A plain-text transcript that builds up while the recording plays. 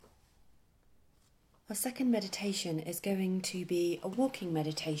Our second meditation is going to be a walking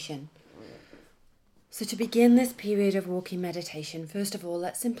meditation. So to begin this period of walking meditation, first of all,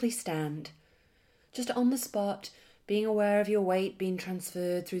 let's simply stand. Just on the spot, being aware of your weight being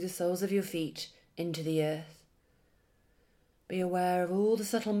transferred through the soles of your feet into the earth. Be aware of all the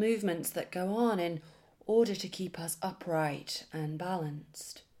subtle movements that go on in order to keep us upright and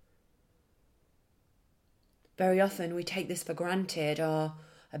balanced. Very often we take this for granted, our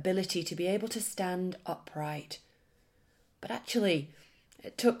ability to be able to stand upright. But actually,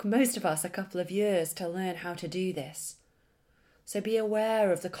 it took most of us a couple of years to learn how to do this. So be aware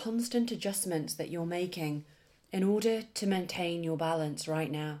of the constant adjustments that you're making in order to maintain your balance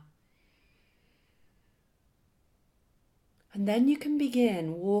right now. And then you can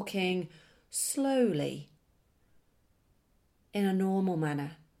begin walking slowly in a normal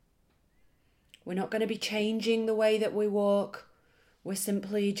manner. We're not going to be changing the way that we walk. We're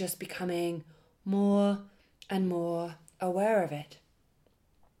simply just becoming more and more aware of it.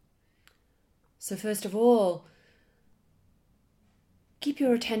 So first of all, keep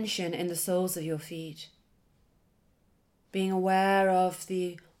your attention in the soles of your feet, being aware of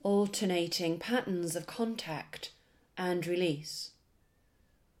the alternating patterns of contact and release.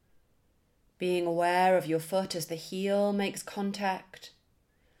 Being aware of your foot as the heel makes contact,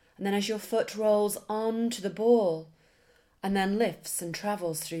 and then as your foot rolls onto the ball, and then lifts and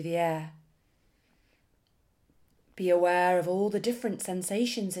travels through the air. Be aware of all the different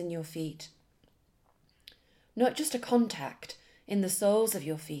sensations in your feet. Not just a contact in the soles of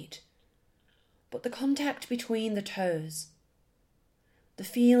your feet, but the contact between the toes. The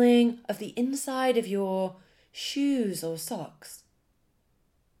feeling of the inside of your shoes or socks.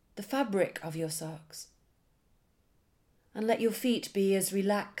 The fabric of your socks. And let your feet be as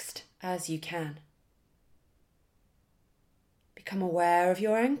relaxed as you can. Become aware of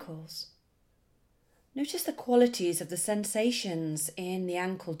your ankles. Notice the qualities of the sensations in the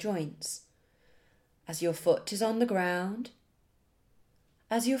ankle joints as your foot is on the ground,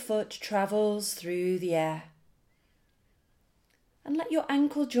 as your foot travels through the air. And let your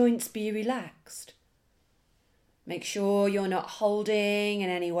ankle joints be relaxed. Make sure you're not holding in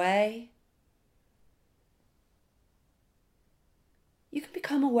any way. You can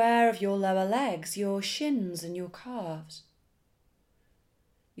become aware of your lower legs, your shins and your calves.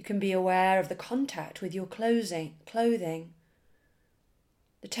 You can be aware of the contact with your clothing,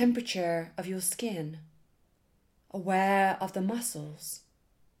 the temperature of your skin, aware of the muscles.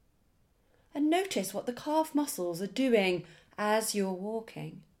 And notice what the calf muscles are doing as you're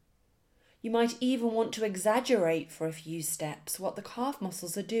walking. You might even want to exaggerate for a few steps what the calf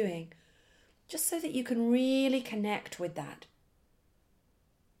muscles are doing, just so that you can really connect with that.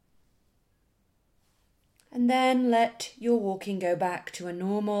 And then let your walking go back to a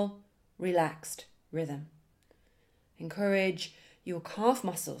normal, relaxed rhythm. Encourage your calf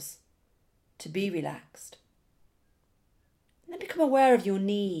muscles to be relaxed. And then become aware of your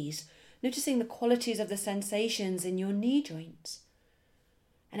knees, noticing the qualities of the sensations in your knee joints.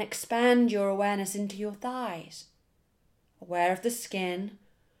 And expand your awareness into your thighs. Aware of the skin,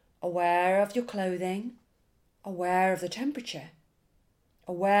 aware of your clothing, aware of the temperature,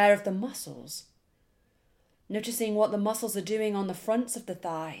 aware of the muscles. Noticing what the muscles are doing on the fronts of the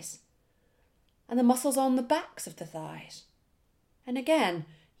thighs and the muscles on the backs of the thighs. And again,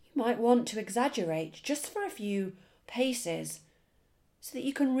 you might want to exaggerate just for a few paces so that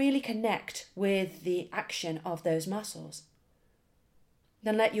you can really connect with the action of those muscles.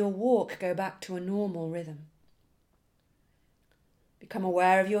 Then let your walk go back to a normal rhythm. Become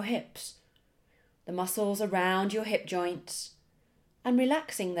aware of your hips, the muscles around your hip joints, and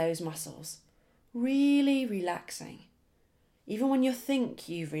relaxing those muscles. Really relaxing. Even when you think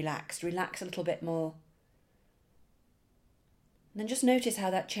you've relaxed, relax a little bit more. And then just notice how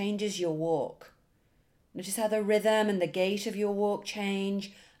that changes your walk. Notice how the rhythm and the gait of your walk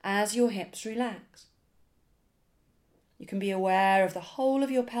change as your hips relax. You can be aware of the whole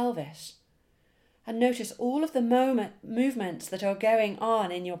of your pelvis and notice all of the movements that are going on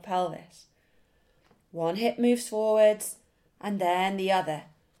in your pelvis. One hip moves forwards and then the other.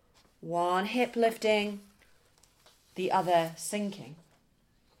 One hip lifting, the other sinking.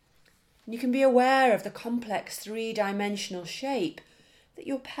 You can be aware of the complex three-dimensional shape that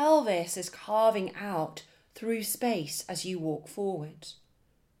your pelvis is carving out through space as you walk forwards.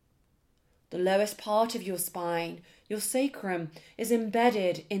 The lowest part of your spine, your sacrum, is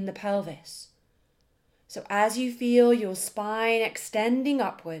embedded in the pelvis. So as you feel your spine extending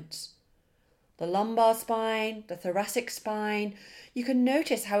upwards, the lumbar spine, the thoracic spine, you can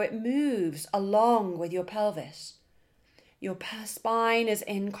notice how it moves along with your pelvis. Your spine is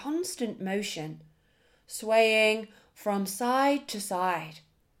in constant motion, swaying from side to side.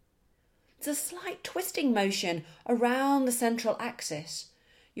 It's a slight twisting motion around the central axis.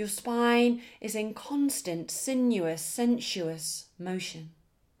 Your spine is in constant, sinuous, sensuous motion.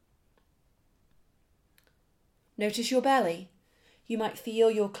 Notice your belly. You might feel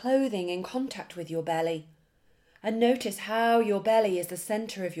your clothing in contact with your belly, and notice how your belly is the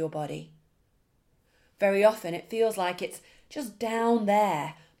center of your body. Very often it feels like it's just down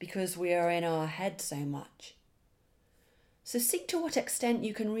there because we are in our head so much. So see to what extent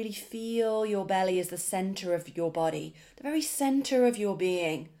you can really feel your belly as the center of your body, the very center of your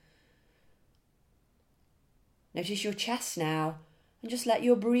being. Notice your chest now, and just let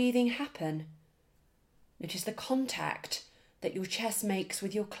your breathing happen. Notice the contact that your chest makes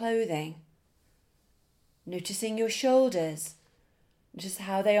with your clothing. Noticing your shoulders. Notice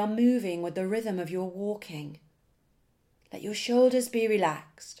how they are moving with the rhythm of your walking. Let your shoulders be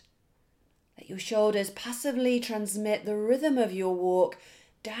relaxed. Let your shoulders passively transmit the rhythm of your walk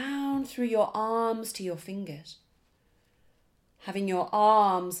down through your arms to your fingers. Having your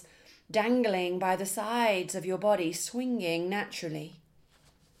arms dangling by the sides of your body, swinging naturally.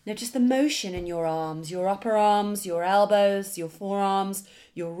 Notice the motion in your arms, your upper arms, your elbows, your forearms,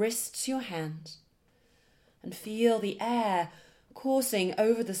 your wrists, your hands. And feel the air coursing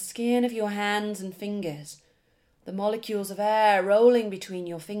over the skin of your hands and fingers, the molecules of air rolling between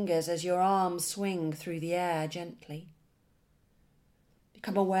your fingers as your arms swing through the air gently.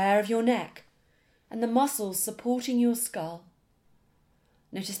 Become aware of your neck and the muscles supporting your skull.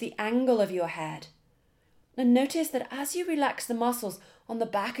 Notice the angle of your head. And notice that as you relax the muscles on the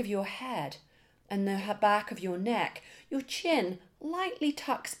back of your head and the back of your neck, your chin lightly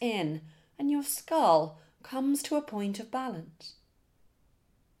tucks in and your skull comes to a point of balance.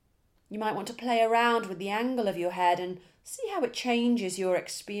 You might want to play around with the angle of your head and see how it changes your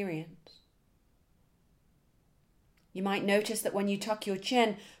experience. You might notice that when you tuck your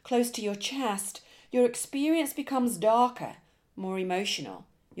chin close to your chest, your experience becomes darker, more emotional.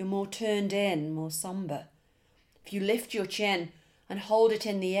 You're more turned in, more somber. If you lift your chin and hold it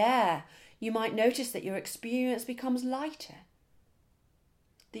in the air, you might notice that your experience becomes lighter,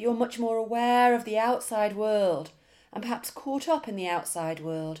 that you're much more aware of the outside world and perhaps caught up in the outside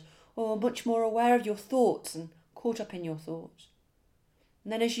world, or much more aware of your thoughts and caught up in your thoughts.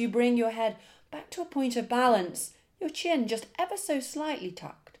 And then as you bring your head back to a point of balance, your chin just ever so slightly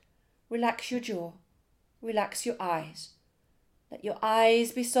tucked, relax your jaw, relax your eyes. Let your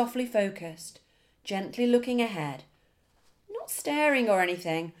eyes be softly focused, gently looking ahead, not staring or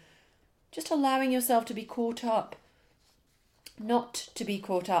anything, just allowing yourself to be caught up, not to be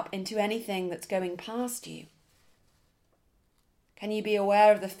caught up into anything that's going past you. Can you be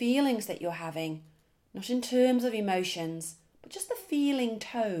aware of the feelings that you're having, not in terms of emotions, but just the feeling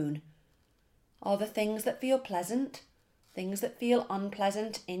tone? Are there things that feel pleasant, things that feel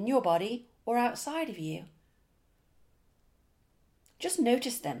unpleasant in your body or outside of you? Just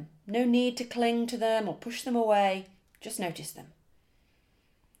notice them. No need to cling to them or push them away. Just notice them.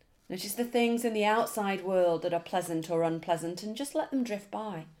 Notice the things in the outside world that are pleasant or unpleasant and just let them drift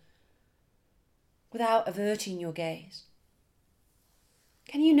by without averting your gaze.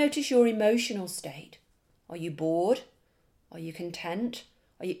 Can you notice your emotional state? Are you bored? Are you content?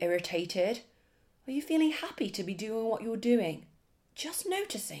 Are you irritated? Are you feeling happy to be doing what you're doing? Just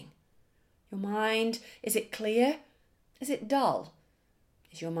noticing. Your mind, is it clear? Is it dull?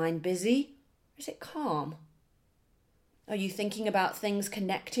 Is your mind busy? Or is it calm? Are you thinking about things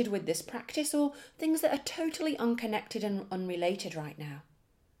connected with this practice or things that are totally unconnected and unrelated right now?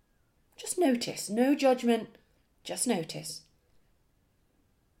 Just notice. No judgment. Just notice.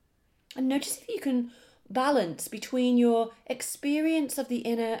 And notice if you can balance between your experience of the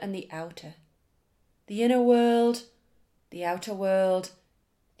inner and the outer. The inner world, the outer world,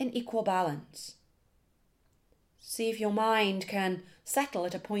 in equal balance. See if your mind can settle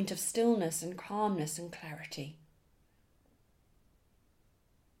at a point of stillness and calmness and clarity.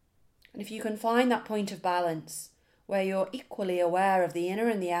 And if you can find that point of balance where you're equally aware of the inner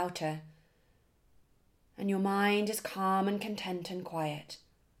and the outer, and your mind is calm and content and quiet,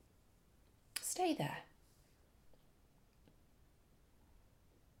 stay there.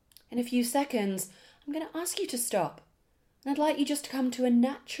 In a few seconds, I'm going to ask you to stop. And I'd like you just to come to a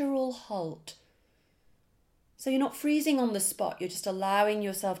natural halt. So you're not freezing on the spot, you're just allowing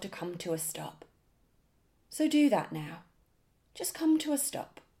yourself to come to a stop. So do that now. Just come to a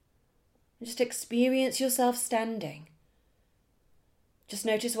stop. And just experience yourself standing. Just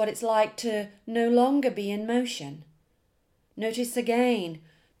notice what it's like to no longer be in motion. Notice again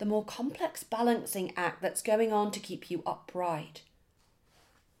the more complex balancing act that's going on to keep you upright.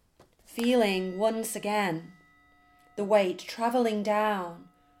 feeling once again the weight travelling down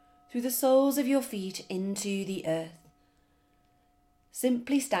through the soles of your feet into the earth.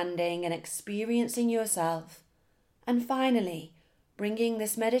 Simply standing and experiencing yourself, and finally bringing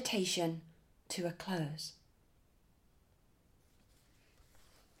this meditation to a close.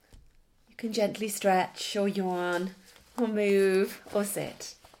 You can gently stretch or yawn or move or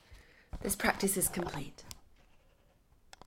sit. This practice is complete.